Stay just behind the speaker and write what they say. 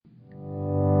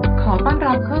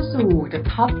สู่ The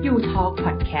TopUTalk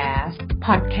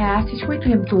Podcast ที่ช่วยเต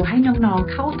รียมตัวให้น้อง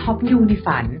ๆเข้า Top U ใน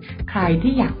ฝันใคร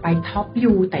ที่อยากไป Top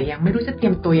U แต่ยังไม่รู้จะเตรี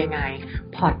ยมตัวยังไง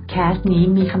Podcast นี้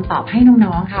มีคำตอบให้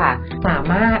น้องๆค่ะสา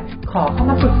มารถขอเข้า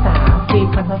มาปรึกษา Free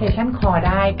Consultation Call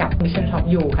ได้กับ Mission Top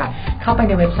U ค่ะเข้าไปใ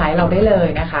นเว็บไซต์เราได้เลย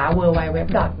นะคะ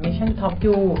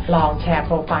www.missiontopu ลองแชร์โป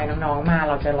รไฟล์น้องๆมา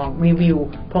เราจะลองรีวิว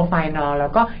โปรไฟล์น้องแล้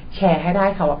วก็แชร์ให้ได้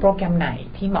ค่ะว่าโปรแกรมไหน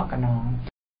ที่เหมาะกับน้อง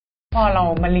พอเรา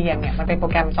มาเรียนเนี่ยมันเป็นโปร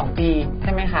แกรม2ปีใ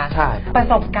ช่ไหมคะใช่ประ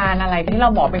สบการณ์อะไรที่เรา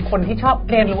บอกเป็นคนที่ชอบ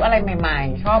เรียนรู้อะไรใหม่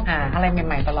ๆชอบหาอะไรใ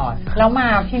หม่ๆตลอดแล้วมา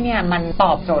ที่เนี่ยมันต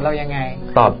อบโจทย์เรายังไง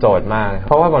ตอบโจทย์มากเ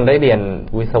พราะว่าผมได้เรียน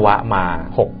วิศวะมา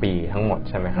6ปีทั้งหมด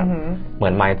ใช่ไหมครับเหมื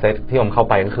อน mindset ที่ผมเข้า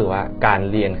ไปก็คือว่าการ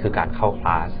เรียนคือการเข้าคล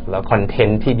าสแล้วคอนเทน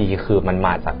ต์ที่ดีคือมันม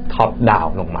าจากท็อปดาว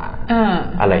ลงมา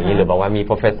อะไรอย่างนี้หรือบอกว่ามี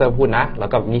professor พูดนะแล้ว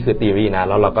ก็นี่คือ theory นะ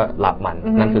แล้วเราก็รับมัน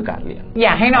นั่นคือการเรียนอย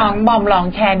ากให้น้องบอมลอง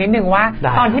แชร์นิดนึงว่า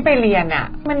ตอนที่ไปเรียนอ่ะ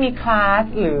มันมีคลาส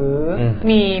หรือ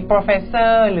มีโปรเฟสเซอ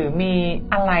ร์หรือมี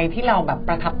อะไรที่เราแบบป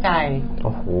ระทับใจโ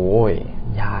อ้โห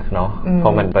ยากเนาะเพรา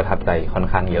ะมันประทับใจค่อน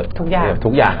ข้างเยอะทุกอ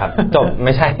ย่างครับ จบไ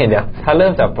ม่ใช่เดี๋ยวถ้าเริ่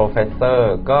มจากโปรเฟสเซอ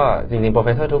ร์ก็จริงๆโปรเฟ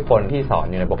สเซอร์ทุกคนที่สอน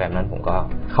อยู่ในโปรแกรมนั้นผมก็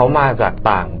เขามาจาก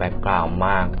ต่างแบ็คกราวด์ม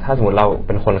ากถ้าสมมติเราเ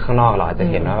ป็นคนข้างนอกเราอาจจะ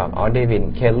เห็นว่าแบบเดวิด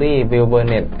เคลลี่บิลเบอร์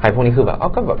เน็ตใครพวกนี้คือแบบ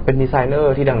ก็แบบเป็นดีไซเนอ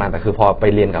ร์ที่ดังๆแต่คือพอไป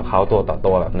เรียนกับเขาตัวต่อ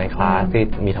ตัวแบบในคลาสที่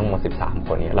มีทั้งหมด13ค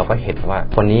นนี้เราก็เห็นว่า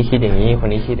คนนี้คิดอย่างนี้คน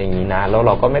นี้คิดอย่างนี้นะแล้วเ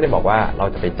ราก็ไม่ได้บอกว่าเรา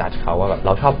จะไปจัดเขาว่าแบบเร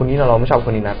าชอบคนนี้เราไม่ชอบค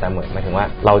นนี้นะแต่เหมือนหมายถึงว่า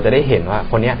เราจะได้เห็นว่า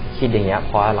คนนี้คิดอย่างเงี้ย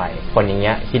เพราะอะไรคนอย่างเ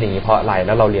งี้ยคิดอย่างนี้เพราะอะไรแ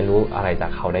ล้วเราเรียนรู้อะไรจา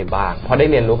กเขาได้บ้างพอได้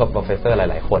เรียนรู้กับโปรเฟสเซอร์ห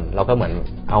ลายๆคนเราก็เหมือน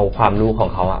เอาความรู้ของ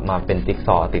เขามาเป็นจิ๊กซ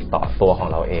อว์ติดต่อตัวของ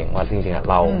เราเองว่าจริงๆ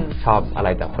เราชอบอะไร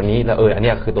จากคนนี้แล้วอัน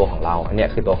นี้คือตัวของเราอันนี้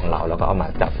คือตัวของเราแล้วก็เอามา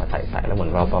จับมาใส่แล้วเหมือน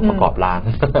เราประกอบร่าง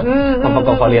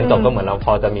พอเรียนจบก็เหมือนเราพ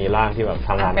อจะมีร่างที่แบบท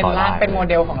ำงานต่อได้เป็นโม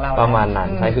เดลของเราประมาณนั้น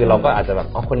ใช่คือเราก็อาจจะแบบ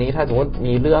คนนี้ถ้าสมมติ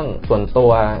มีเรื่องส่วนตั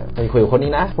วไปคุยกับคน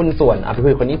นี้นะหุ้นส่วนไปคุ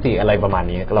ยกับคนนี้สิอะไรประมาณ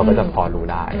นี้เราก็จะพอรู้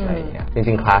ได้อะไรอย่างเงี้ยจ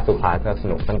ริงๆคลาสทุกคลาสก็ส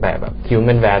นุกตั้งแต่แบบ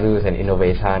Human Values and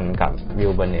Innovation กับ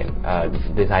Will Burnett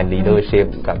Design Leadership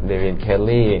กับ David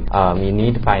Kelly มี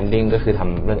Need Finding ก็คือท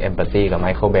ำเรื่อง Empathy กับ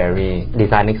Michael Berry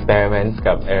Design Experiments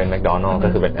กับ Aaron McDonald ก็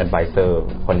คือเป็น Advisor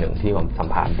คนหนึ่งที่ผมสัม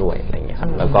ภาษณ์ด้วยอะไรอย่างเงี้ยครั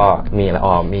บแล้วก็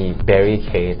มี Berry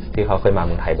Case ที่เขาเคยมาเ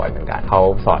มืองไทยบ่อยเหมือนกันเขา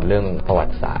สอนเรื่องประวั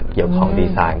ติศาสตร์เกี่ยวกับดี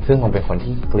ไซน์ซึ่งผมเป็นคน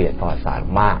ที่เกลียดประวัติศาสตร์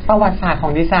มากประวัติศาสตร์ขอ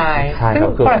งดีไซน์ซึ่ง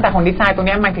ประวัติศาสตร์ของดีไซน์ตรง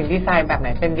นี้หมายถึงดีไซน์แบบไหน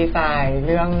เป็นดีไซน์เ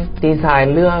รื่อง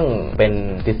เป็น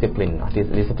discipline เนาะ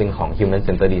discipline ของ human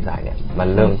center design เนี่ยมัน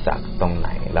เริ่มจากตรงไหน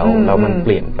แล้วมันเป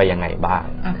ลี่ยนไปยังไงบ้าง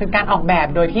คือการออกแบบ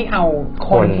โดยที่เอา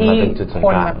คนมาเป็นจุดศูน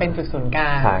ย์กล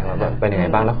างใช่ครับเป็นยังไง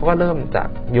บ้างแล้วเขาก็เริ่มจาก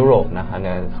ยุโรปนะคะเ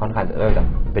นี่ยค่อนข้างจะเริ่มจาก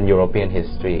เป็น European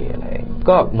history อะไร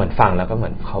ก็เหมือนฟังแล้วก็เหมื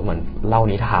อนเขาเหมือนเล่า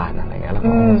นิทานอะไรเงี้ยแล้ว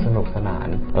ก็สนุกสนาน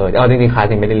จริงๆคลาส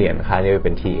จริงไม่ได้เรียนคลาสนี้เ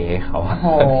ป็น TA เขา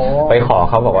ไปขอ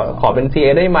เขาบอกว่าขอเป็น TA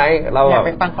ได้ไหมเราอยากไ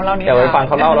ปฟังเขาเล่านิทานอยากไปฟังเ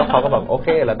ขาเล่าแล้วเขาก็แบบโอเค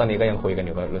แล้วตอนนี้ก็ยังคุยกันอ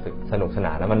ยู่ก็รู้สึกสนุกสน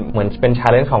านแล้วมันเหมือนเป็น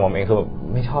challenge ของผมเองคือแบบ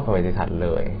ไม่ชอบประวัติศาสตร์เล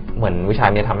ยเหมือนวิชา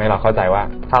นี้ทำให้เราเข้าใจว่า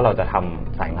ถ้าเราจะท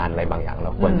ำสายงานอะไรบางอย่างเร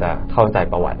าควรจะเข้าใจ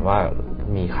ประวัติว่า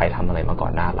มีใครทำอะไรมาก่อ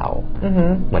นหน้าเรา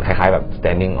เหมือนคล้ายๆแบบ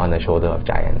standing on the shoulder of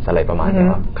giants อะไรประมาณนี้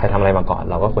ว่าใครทำอะไรมาก่อน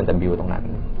เราก็ควรจะ build ตรงนั้น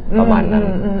ประมาณนั้น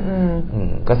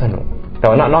ก็สนุกแต่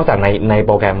ว่านอกจากในโ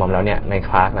ปรแกรมผมแล้วเนี่ยในค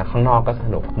ลาสนะข้างนอกก็ส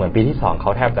นุกเหมือนปีที่2เข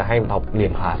าแทบจะให้เราเรีย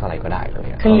นคลาสอะไรก็ได้เลย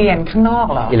คือเรียนข้างนอก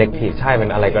เหรอ elective ใช่เป็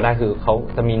นอะไรก็ได้คือเขา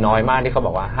จะมีน้อยมากที่เขาบ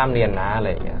อกว่าห้ามเรียนนะอะไร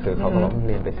อย่างเงี้ยคือเขาก็บอกเ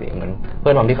รียนไปสิเหมือนเพื่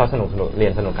อนผมที่เขาสนุกเรีย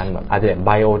นสนุกกันแบบอาจจะเรียน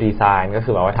bio design ก็คื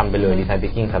อแบบว่าทำไปเลย design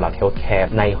thinking สำหรับ healthcare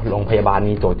ในโรงพยาบาล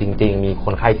มีโจทย์จริงๆมีค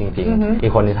นไข้จริงๆมี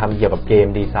คนที่ทำเกี่ยวกับเกม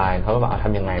ดีไซน์เขาก็บอกท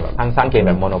ำยังไงแบบสร้างเกมแ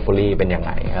บบ monopoly เป็นยังไ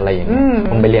งอะไรอย่างเงี้ย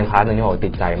ผมไปเรียนคลาสนึงที่ผมติ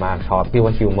ดใจมากชอบที่ว่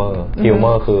า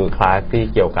humor คือคลาส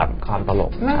ที่เกี่ยวกับความตล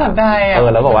กน่าสนใจ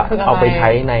แล้วบอกว่าเอาไปใช้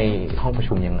ในห้องประ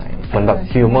ชุมยังไงเหมือนแบบ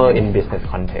humor in business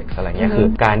context อะไรเงี้ยคือ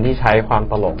การที่ใช้ความ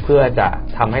ตลกเพื่อจะ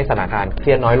ทำให้สถานการณ์เค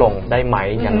รียดน้อยลงได้ไหม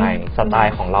ยังไงสไต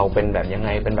ล์ของเราเป็นแบบยังไง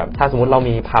เป็นแบบถ้าสมมติเรา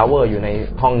มี power อยู่ใน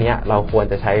ห้องนี้เราควร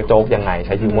จะใช้โจ๊กยังไงใ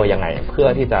ช้ humor ยังไงเพื่อ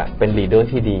ที่จะเป็น leader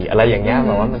ที่ดีอะไรอย่างเงี้ยแ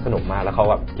บบว่ามันสนุกมากแล้วเขา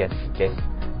แบบ guess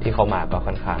ที่เขามาก็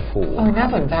ค่อนข้างถูกน่า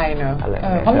สนใจเนอะ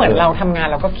เพราะเหมือนเราทำงาน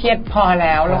เราก็เครียดพอแ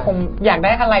ล้วเราคงอยากไ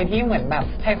ด้อะไรที่เหมือนแบบ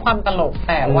ใช้ความตลก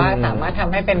แต่ว่าสามารถท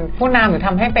ำให้เป็นผู้นำหรือท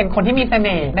ำให้เป็นคนที่มีเส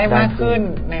น่ห์ได้มากขึ้น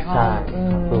ในห้อง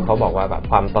คือเขาบอกว่าแบบ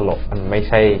ความตลกมันไม่ใ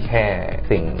ช่แค่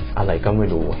สิ่งอะไรก็ไม่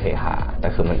รู้เฮฮาแต่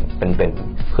คือมันเป็น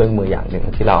เครื่องมืออย่างหนึ่ง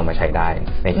ที่เราเอามาใช้ได้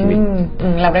ในชีวิต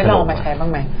เราได้ลองมาใช้บ้าง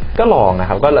ไหมก็ลองนะ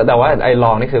ครับก็แต่ว่าไอ้ล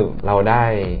องนี่คือเราได้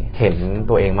เห็น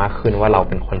ตัวเองมากขึ้นว่าเรา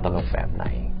เป็นคนตลกแบบไหน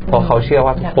เพราะเขาเชื่อ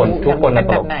ว่าทุกคน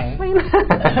ตลก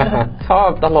ชอบ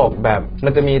ตลกแบบมั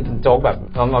นจะมีโจ๊กแบบ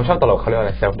เราชอบตลกเขาเรียกว่าอะ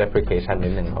ไร self deprecation นิ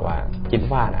ดนึงเพราะว่าคิด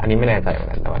ว่านะอันนี้ไม่แน่ใจเหมือน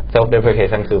กันแต่ว่า self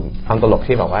deprecation คือความตลก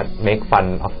ที่แบบว่า make fun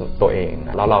of ตัวเอง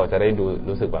แล้วเราจะได้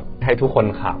รู้สึกแบบให้ทุกคน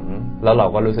ขำแล้วเรา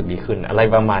ก็รู้สึกดีขึ้นอะไร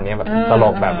ประมาณนี้แบบตล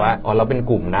กแบบว่าอ๋อเราเป็น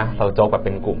กลุ่มนะเราโจ๊กแบบเ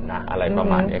ป็นกลุ่มนะอะไรประ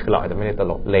มาณนี้คือเราอาจจะไม่ได้ต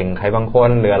ลกเล็งใครบางคน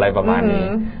หรืออะไรประมาณนี้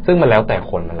ซึ่งมันแล้วแต่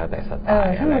คนมันแล้วแต่สไต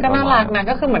ล์มันก็น่ารักนะ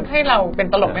ก็คือเหมือนให้เราเป็น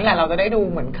ตลกนี่แหละเราจะได้ดู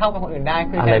เหมือนเข้ากับคนอื่นได้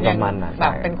คืออะไรประมาณนั้นแบ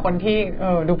บเป็นคนที่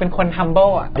ดูเป็นคน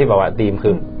humble อ่ะที่แบบว่าธีมคื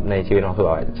อในชีวิตเราคือแบ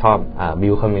บชอบ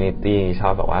build community ชอ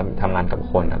บแบบว่าทำงานกับ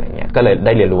คนอะไรเงี้ยก็เลยไ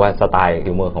ด้เรียนรู้ว่าสไตล์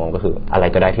ฮิวเมอร์ของมันก็คืออะไร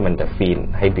ก็ได้ที่มันจะฟีน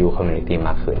ให้ build community ม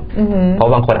ากขึ้นเพรา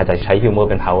ะบางคนอาจจะใช้ฮิวเมอร์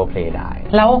เป็น power play ได้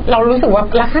แล้วเรารู้สึกว่า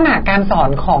ลักษณะการสอน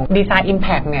ของ Design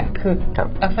Impact เนี่ยคือ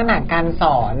ลักษณะการส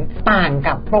อนต่าง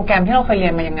กับโปรแกรมที่เราเคยเรี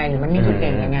ยนมายังไงหรือมันมีจุดเ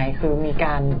ด่นยังไงคือมีก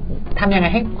ารทำยังไง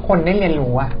ให้คนได้เรียน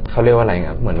รู้อ่ะเขาเรียกว่าอะไร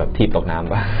ครับเหมือนแบบถีบตกน้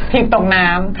ำป่ะถีบตกน้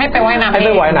ำให้ไปว่ายน้ำเองให้ไ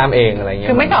ปว่ายน้ำเองอะไรเงี้ย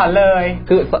คือไม่สอนเลย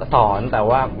คือสอนแต่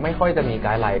ว่าไม่ค่อยจะมีไก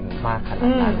ด์ไลน์มากขนา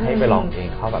ดนั้นให้ไปลองเอง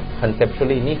เขาแบบ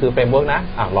conceptually นี่คือ framework นะ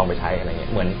ลองไปใช้อะไรเงี้ย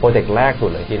เหมือนโปรเจกต์แรกสุด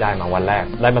เลยที่ได้มาวันแรก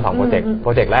ได้มา2โปรเจ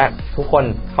กต์แรกทุกคน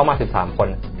เข้ามา13คน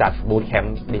จัด boot camp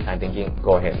design thinking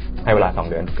go ahead ให้เวลา2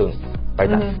 เดือนครึ่งไป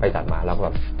จัดมาแล้วก็แบ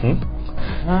บ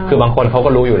คือบางคนเขาก็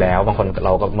รู้อยู่แล้วบางคนเร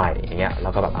าก็ใหม่อย่างเงี้ยเรา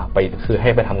ก็แบบไปคือให้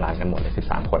ไปทำงานกันหมดเลย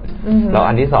13 คนแล้ว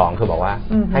อันที่2คือบอกว่า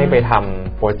ให้ไปท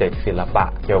ำโปรเจกต์ศิลปะ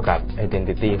เกี่ยวกับ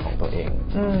identity ของตัวเอง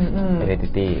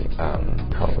identity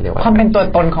เขาเรียกว่าความเป็นตัว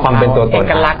ตนของเราเอ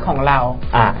กลักษณ์ของเรา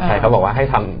ใช่เขาบอกว่าให้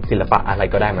ทำศิลปะอะไร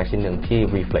ก็ได้มาชิ้นหนึ่งที่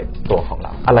reflect ตัวของเร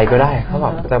าอะไรก็ได้เขาบ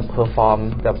อกจะ perform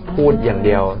จะพูดอย่างเ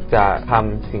ดียวจะท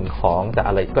ำสิ่งของจะ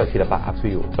อะไรก็ศิลปะ up to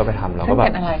you ก็ไปทำแล้วก็แบบเ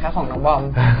ป็นอะไรคะของน้องบอม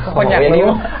คนอยากรู้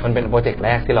มันเป็นโปรเจกต์แร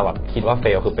กที่เราแบบคิดว่าเฟ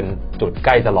ลคือเป็นจุดใก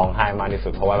ล้จะร้องไห้มากที่สุ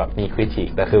ดเพราะว่าแบบมีคริติค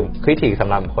แต่คือคริติคสำ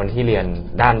หรับคนที่เรียน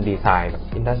ด้านดีไซน์แบบ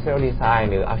industrial design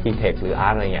หรือ architect หรือ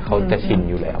art อะไรเงี้ยเขาจะชิน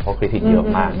อยู่แล้วเพราะคริติคเยอะ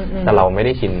มากแต่เราไม่ไ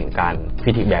ด้ชินการค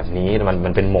ริติคแบบนี้มั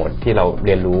นเป็นโหมดที่เราเ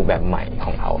รียนรู้แบบใหม่ข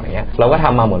องเราอย่างเงี้ยเราก็ท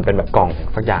ำมาเหมือนเป็นแบบกล่อง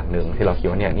สักอย่างนึงที่เราคิด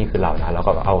ว่าเนี่ยนี่คือเรานะแล้ว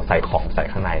ก็เอาใส่ของใส่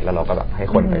ข้างในแล้วเราก็แบบให้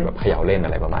คนไปแบบเขย่าเล่นอ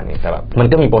ะไรประมาณนี้แต่แบบมัน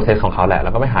ก็มีโปรเซสของเขาแหละแล้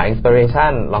วก็ไปหา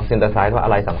inspiration ลอง synthesize ว่าอะ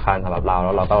ไรสำคัญสำหรับเราแ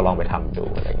ล้วเราก็ลองไปทำดู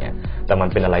อะไรเงี้ยแต่มัน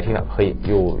เป็นอะไรที่แบบเฮ้ย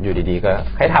อยู่ดีๆก็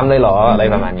ให้ทำเลยเหรออะไร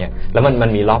ประมาณนี้แล้วมัน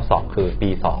มีรอบ2คือปี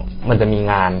2มันจะมี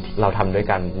งานเราทำด้วย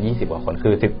กัน20 กว่าคนคื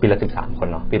อปีละ13 คน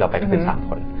เนาะปีเราไปกัน13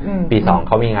 คนปี2เ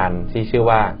ขามีงานที่ชื่อ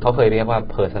ว่าเขาเคยเรียกว่า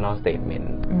personal statement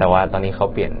แต่ว่าตอนนี้เขา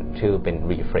เปลี่ยนชื่อเป็น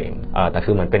reframe แต่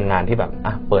คือเหมือนเป็นงานที่แบบ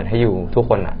เปิดให้อยู่ทุก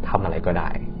คนทำอะไรก็ได้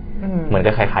เหมือนจ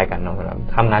ะคล้ายๆกันเนาะ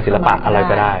ทำงานศิลปะอะไร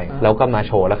ก็ได้แล้วก็มาโ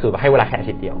ชว์แล้วคือให้เวลาแค่อา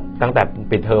ทิตย์เดียวตั้งแต่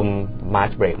ปิดเทอมมาร์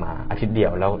ชเบรกมาอาทิตย์เดีย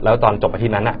วแล้วตอนจบอาทิต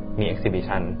ย์นั้นมี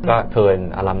exhibition ก็เชิญ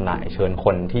อลัมไนเชิญค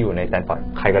นที่อยู่ในสแตนฟอร์ด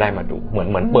ใครก็ได้มาดูเห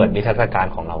มือนเปิดนิทรรศการ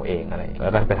ของเราเองอะไรแล้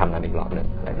วก็ไปทำงานอีกรอบนึง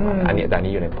อะไรประมาณอัน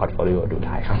นี้อยู่ในพอร์ตโฟลิโอดูไ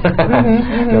ด้ครับ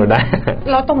ดูได้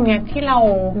แล้วตรงเนี้ยที่เรา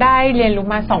ได้เรียนรู้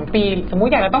มา2 ปีสมมุ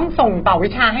ติอยากจะต้องส่งต่อวิ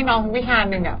ชาให้น้องวิชา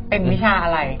นึงเป็นวิชาอะ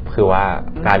ไรคือว่า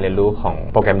การเรียนรู้ของ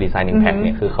โปรแกรม Design Impact เ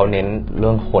นี่ยคือเขาเน้นเ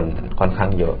รื่องคนค่อนข้าง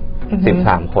เยอะ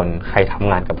13 คนใครท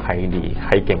ำงานกับใครดีใค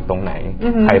รเก่งตรงไหน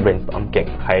ใคร brainstorm เก่ง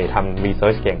ใครทำ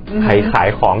research เก่งใครขาย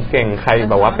ของเก่งใคร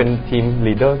แบบว่าเป็นทีม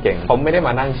leader เก่งเขาไม่ได้ม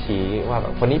านั่งชี้ว่าแบ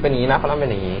บคนนี้เป็นอย่างนี้นะคนนั้นเป็น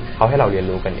อย่างนี้เขาให้เราเรียน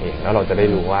รู้กันเองแล้วเราจะได้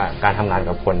รู้ว่าการทำงาน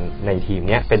กับคนในทีม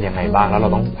เนี้ยเป็นยังไงบ้างแล้วเรา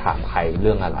ต้องถามใครเ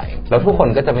รื่องอะไรแล้วทุกคน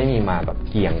ก็จะไม่มีมาแบบ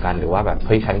เกี่ยงกันหรือว่าแบบเ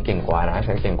ฮ้ยฉันเก่งกว่านะ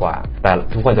ฉันเก่งกว่าแต่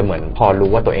ทุกคนจะเหมือนพอรู้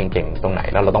ว่าตัวเองเก่งตรงไหน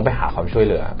แล้วเราต้องไปหาความช่วยเ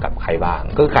หลือกับใครบ้าง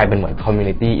ก็กลายเป็นเหมือน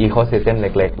community ecosystem เ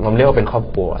ล็กๆมันเรียกว่าเป็นครอบ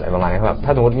ครัวอะไรประมาณนี้แบบถ้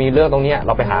าสมมติมีเรื่องตรงนี้เ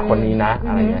ราไปหาคนนี้นะอ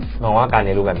ะไรเงี้ยมองว่าการเ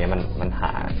รียนรู้แบบนี้มันห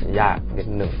ายากนิด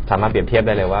นึงสามารถเปรียบเทียบไ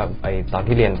ด้เลยว่าไอตอน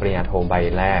ที่เรียนปริญญาโทใบ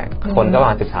แรกคนก็ประ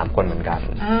มาณ13 คนเหมือนกัน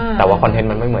แต่ว่าคอนเทนต์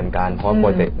มันไม่เหมือนกันเพราะว่าโปร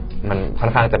เจกต์มันค่อ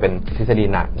นข้างจะเป็นทฤษฎี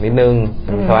หนักนิดนึง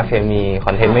วิศวะเคมีค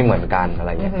อนเทนต์ไม่เหมือนกันอะไร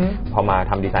เงี้ยพอมา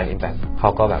ทำดีไซน์อิมแพคเขา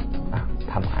ก็แบบ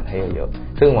ทำงานให้เยอะ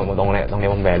ๆซึ่งตรงนี้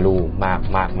มัน value มาก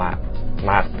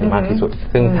ถึงมากที่สุด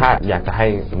ซึ่งถ้าอยากจะให้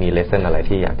มีเลสเซ่นอะไร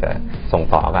ที่อยากจะส่ง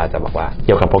ต่อก็อาจจะบอกว่าเ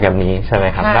กี่ยวกับโปรแกรมนี้ใช่ไหม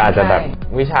ครับก็อาจจะแบบ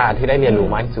วิชาที่ได้เรียนรู้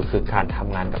มากที่สุดคือการท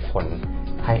ำงานกับคน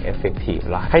ให้ effective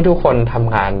และให้ทุกคนท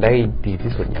ำงานได้ดี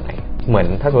ที่สุดยังไงเหมือน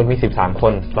ถ้าสมมติมี13 ค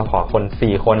นเราขอคน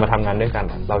4 คนมาทำงานด้วยกัน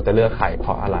เราจะเลือกใครเพ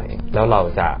ราะอะไรแล้วเรา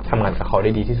จะทำงานกับเขาไ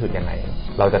ด้ดีที่สุดยังไง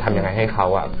เราจะทำยังไงให้เขา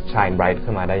shine bright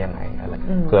ขึ้นมาได้ยังไงอะไร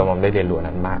เพื่อมันได้เรียนรู้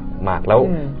นั้นมากแ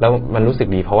ล้วมันรู้สึก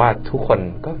ดีเพราะว่าทุกคน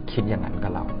ก็คิดอย่างนั้นกั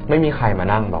บเราไม่มีใครมา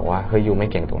นั่งบอกว่าเฮ้ยยูไม่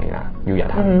เก่งตรงนี้นะยูอย่า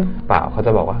ทำเปล่าเขาจ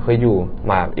ะบอกว่าเฮ้ยยู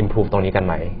มา improve ตรงนี้กันไ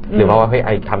หมหรือว่าเฮ้ยไอ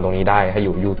ทำตรงนี้ได้ให้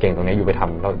ยูเก่งตรงนี้ยูไปท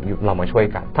ำเรามาช่วย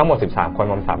กันทั้งหมด13 คน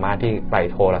มันสามารถที่ไป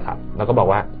โทรศัพท์แล้วก็บอก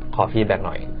ว่าขอฟีดแบ็กห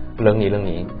น่อย เรื่องนี้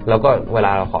แล้วก็เวล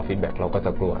าเราขอฟีดแบ็กเราก็จ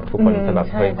ะกลัวทุกคนจะแบบ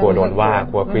เคยกลัวโดนว่า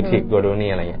กลัวคริติกกลัวโดน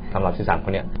นี่อะไรเงี้ยสำหรับ13ค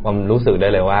นเนี้ยผมรู้สึกได้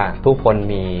เลยว่าทุกคน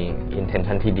มี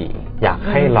intention ที่ดีอยาก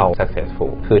ให้เรา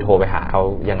successful คือโทรไปหาเขา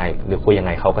ยังไงหรือคุยยังไ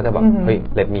งเขาก็จะแบบเฮ้ย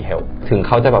let me help ถึงเ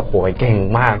ขาจะแบบโหยเก่ง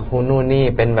มากพูดนู่นนี่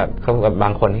เป็นแบบเขาแบบบา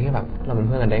งคนที่แบบเราเป็นเ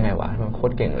พื่อนกันได้ไงวะมันโค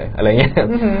ตรเก่งเลยอะไรเงี้ย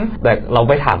แต่เรา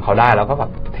ไปถามเขาได้แล้วก็แบ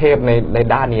บเทพใน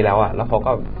ด้านนี้แล้วอะแล้วเขา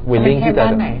ก็ willing ที่จะ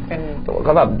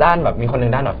ก็แบบด้านแบบมีคนนึ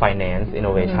งด้านแบบ finance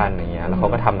innovation อย่างเงี้ยแล้วเขา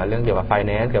ก็ทำมาเรื่องเกี่ยวกับ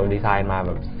finance เกี่ยวกับดีไซน์มาแบ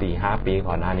บ 4-5 ปี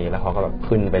ก่อนหน้านี้แล้วเขาก็แบบ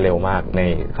ขึ้นไปเร็วมากใน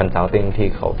consulting ที่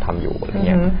เขาทำอยู่อะไรเ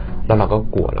งี้ยแล้วเราก็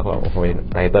กลัวแล้วก็โอ้โห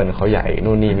ไตเติ้ลเขาใหญ่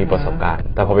นู่นนี่มีประสบการณ์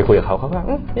แต่พอไปคุยกับเขาก็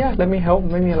yeah let me help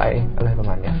ไม่มีอะไรประ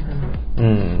มาณเนี้ย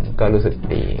ก็รู้สึก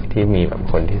ดีที่มีแบบ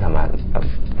คนที่สามารถแบบ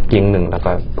กิ้งหนึ่งแล้ว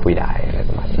ก็คุยได้อะไรป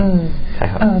ระมาณนี้ใช่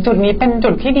ครับจุดนี้เป็นจุ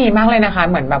ดที่ดีมากเลยนะคะ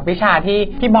เหมือนแบบวิชาที่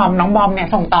พี่บอมน้องบอมเนี่ย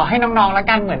ส่งต่อให้น้องๆแล้ว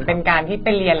กันเหมือนเป็นการที่ไป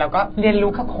เรียนแล้วก็เรียน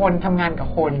รู้กับคนทำงานกับ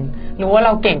คนรู้ว่าเร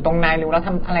าเก่งตรงไหนรู้เราท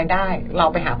ำอะไรได้เรา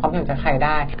ไปหาความเห็นจากใครไ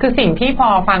ด้คือสิ่งที่พอ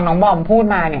ฟังน้องบอมพูด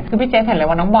มาเนี่ยคือพี่เจสเห็นเลย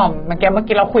ว่าน้องบอมเมื่อ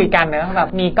กี้เราคุยกันเนอะแบบ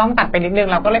มีกล้องตัดไปนิดนึง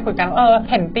เราก็เลยคุยกัน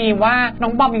เห็นธีมว่าน้อ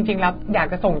งบอมจริงๆแล้วอยาก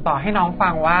จะส่งต่อให้น้องฟั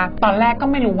งว่าตอนแรกก็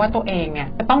ไม่รู้ว่าตัวเองเนี่ย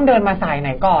จะต้องเดินมาสายไหน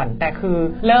ก่อนแต่คือ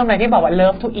เริ่มเลยที่บอกว่า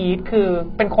love to eat คือ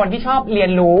เป็นคนที่ชอบเรีย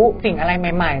นรู้สิ่งอะไร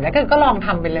ใหม่ๆแล้วก็ลองท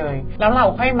ำไปเลยแล้วเรา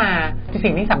ค่อยมา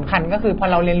สิ่งที่สำคัญก็คือพอ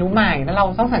เราเรียนรู้ใหม่แล้วเรา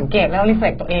ต้องสังเกตแล้วรีเฟล็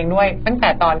กตัวเองด้วยตั้งแต่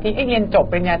ตอนที่เรียนจบ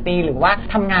ปริญญาตรีหรือว่า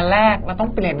ทำงานแรกเราต้อง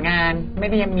เปลี่ยนงานไม่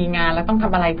ได้ยังมีงานแล้วต้องท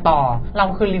ำอะไรต่อเรา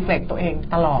คือรีเฟล็กตัวเอง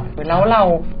ตลอดแล้วเรา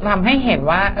ทำให้เห็น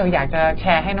ว่าอยากจะแช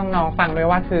ร์ให้น้องๆฟังด้วย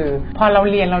ว่าคือพอเรา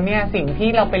เรียนแล้วเนี่ยสิ่งที่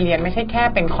เราไปเรียนไม่ใช่แค่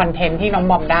เป็นคอนเทนต์ที่น้อง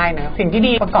บอมได้นะสิ่งที่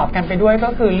ดีประกอบกันไปด้วยก็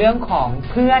คือเรื่องของ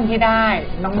เพื่อนที่ได้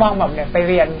น้องบอมแบบเนี่ยไป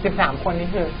เรียน13คนนี่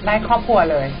คือได้ครอบครัว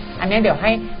เลยอันนี้เดี๋ยวใ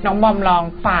ห้น้องบอมลอง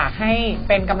ฝากให้เ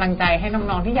ป็นกำลังใจให้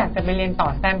น้องๆที่อยากจะไปเรียนต่อ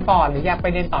Stanford หรืออยากไป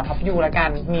เรียนต่อ TopU ละกัน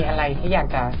มีอะไรที่อยาก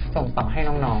จะส่งต่อให้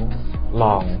น้องๆล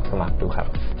องสมัครดูครับ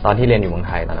ตอนที่เรียนอยู่เมือง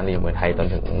ไทยตอนนั้นเรียนเมืองไทยจน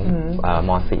ถึงม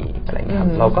.4 อะไรอย่างเงี้ยครับ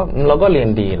เราก็เรียน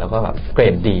ดีแล้วก็แบบเกร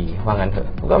ดดีว่างั้นเถอะ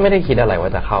ก็ไม่ได้คิดอะไรว่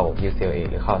าจะเข้า UCLA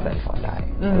หรือเข้า Stanford ได้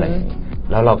อะไรอย่างนี้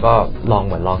แล้วเราก็ลองเ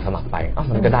หมือนลองสมัครไป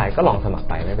มันก็ได้ก็ลองสมัคร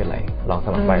ไปไม่เป็นไรลองส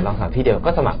มัครไปลองสมัครที่เดียว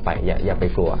ก็สมัครไปอย่าไป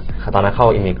กลัวตอนนั้นเข้า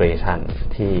immigration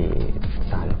ที่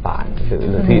ซานฟรานหรื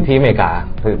อที่อเมริกา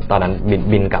คือตอนนั้น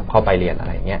บินกลับเข้าไปเรียนอะไ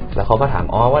รอย่างเงี้ยแล้วเขาก็ถาม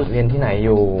ว่าเรียนที่ไหนอ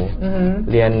ยู่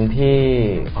เรียนที่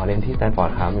สแตนฟอร์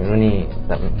ดครับอยู่นู่นนี่แ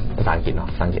ต่ภาษาอังกฤษเนาะ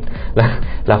ภาษาอังกฤษ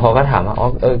แล้วเขาก็ถามว่า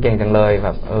เก่งจังเลยแบ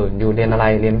บอยู่เรียนอะไร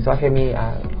เรียนวิศวะเคมี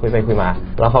คุยไปคุยมา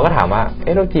แล้วเขาก็ถามว่าแ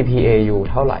ล้ว GPA อยู่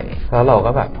เท่าไหร่แล้วเรา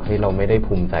ก็แบบเฮ้ยเราไม่ได้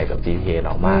ภูมิใจกับ GPA เร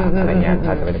ามากอะไรเงี้ยถ้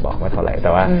าจะไม่ได้บอกว่าเท่าไหร่แ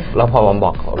ต่ว่าเราพอผมบ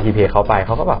อก GPA เขาไปเ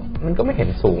ขาก็แบบมันก็ไม่เห็น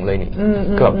สูงเลยนี่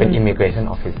ก็แบบเป็น immigration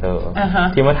officer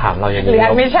ที่มาถามเราอย่างนี้หรือ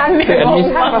admission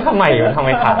ว่าทำไม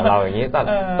ถามเราอย่างนี้แต่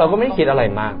เราก็ไม่คิดอะไร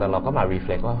มากแต่เราก็มา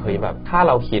reflect ว่าเฮ้ยแบบถ้าเ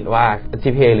ราคิดว่า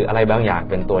GPA หรืออะไรบางอย่าง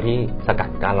เป็นตัวที่สกัด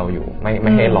กั้นเราอยู่ไ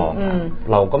ม่ให้ลอง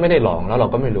เราก็ไม่ได้ลองแล้วเรา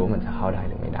ก็ไม่รู้มันจะเข้าได้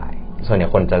หรือไม่ได้ส่วนใหญ่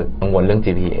คนจะกังวลเรื่อง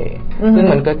GPA ซึ่ง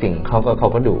มันก็จริงเขา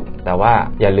ก็ดูแต่ว่า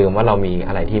อย่าลืมว่าเรามี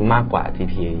อะไรที่มากกว่า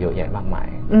GPA เยอะแยะมากมาย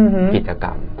กิจกร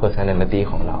รม personality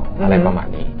ของเราอะไรประมาณ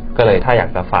นี้ก็เลยถ้าอยาก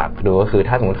จะฝากดูก็คือ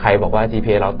ถ้าสมมติใครบอกว่า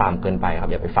GPA เราต่ำเกินไปครับ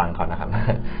อย่าไปฟังเขานะครับ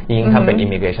ยิ่งถ้าเป็น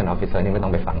immigration officer นี่ไม่ต้อ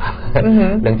งไปฟังครับ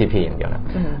เรื่อง GPA อย่างเดียวนะ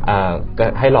ก็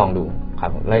ให้ลองดูครั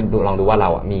บลองดูว่าเรา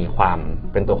มีความ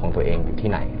เป็นตัวของตัวเองอยู่ที่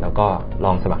ไหนแล้วก็ล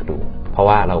องสมัครดูเพราะ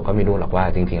ว่าเราก็ไม่รู้หรอกว่า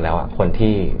จริงๆแล้วคน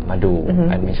ที่มาดู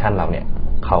admission เราเนี่ย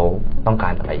เขาต้องกา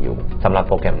รอะไรอยู่สำหรับ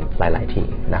โปรแกรมหลายๆที่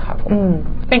นะครับ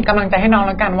เป็นกำลังใจให้น้องแ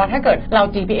ล้วกันว่าถ้าเกิดเรา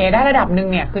GPA ได้ระดับหนึ่ง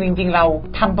เนี่ยคือจริงๆเรา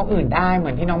ทำตรงอื่นได้เหมื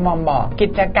อนที่น้องมอมบอกกิ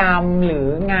จกรรมหรือ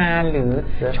งานหรือ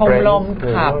ชมรม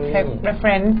ครับ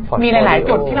reference มีหลายๆ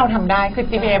จุดที่เราทำได้คือ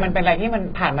GPA มันเป็นอะไรที่มัน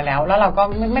ผ่านมาแล้วเราก็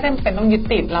ไม่ได้เป็นต้องยึด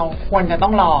ติดเราควรจะต้อ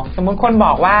งลองสมมุติคนบ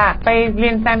อกว่าไปเรี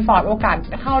ยน Stanford โอกาส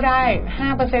เข้าได้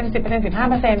 5% 10%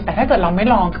 15% แต่ถ้าเกิดเราไม่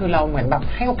ลองคือเราเหมือนแบบ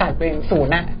ให้โอกาสตัวเองศูน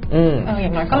ย์อย่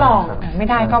างน้อยก็ลองไม่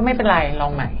ได้ก็ไม่เป็นไรลอ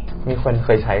งใหม่มีคนเค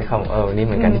ยใช้คำนี่เ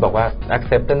หมือนกันที่บอกว่า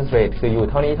acceptance rate คืออยู่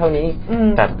เท่านี้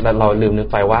แต่เราลืมนึก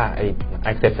ไปว่าไอ้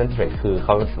acceptance rate คือเข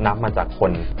านับมาจากค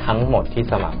นทั้งหมดที่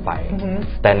สมัครไป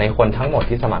แต่ในคนทั้งหมด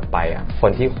ที่สมัครไปค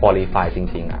นที่ qualify จ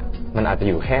ริงๆมันอาจจะ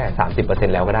อยู่แค่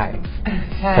 30% แล้วก็ได้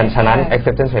ฉะนั้น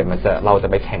acceptance rate เราจะ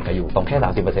ไปแข่งกันอยู่ตรงแค่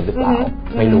 30% หรือเปล่า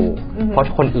ไม่รู้เพราะ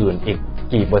คนอื่นอีก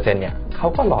กี่เปอร์เซ็นต์เนี่ยเขา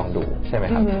ก็ลองดูใช่ไหม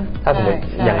ครับถ้าสมมติ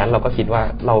อย่างนั้นเราก็คิดว่า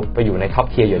เราไปอยู่ในท็อป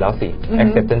เทียร์อยู่แล้วสิ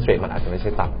acceptance rate มันอาจจะไม่ใช่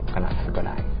ต่ำขนาดนั้นก็ไ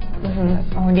ด้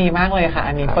โอ้ดีมากเลยค่ะ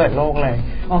อันนี้เปิดโลกเลย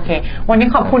โอเควันนี้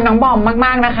ขอบคุณน้องบอมม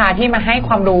ากๆนะคะที่มาให้ค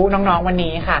วามรู้น้องๆวัน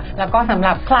นี้ค่ะแล้วก็สำห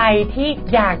รับใครที่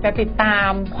อยากจะติดตาม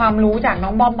ความรู้จากน้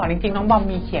องบอมต่อจริงๆน้องบอม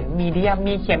มีเขียนมีเดียม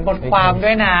มีเขียนบทความด้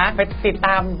วยนะไปติดต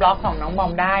ามบล็อกของน้องบอ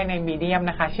มได้ในมีเดียม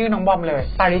นะคะชื่อน้องบอมเลย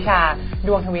ปาริชาด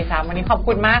วงทวีทรัพย์วันนี้ขอบ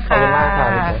คุณมากค่ะขอบคุณมากค่ะ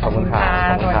ขอบคุณค่ะ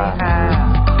สวัสดีค่ะ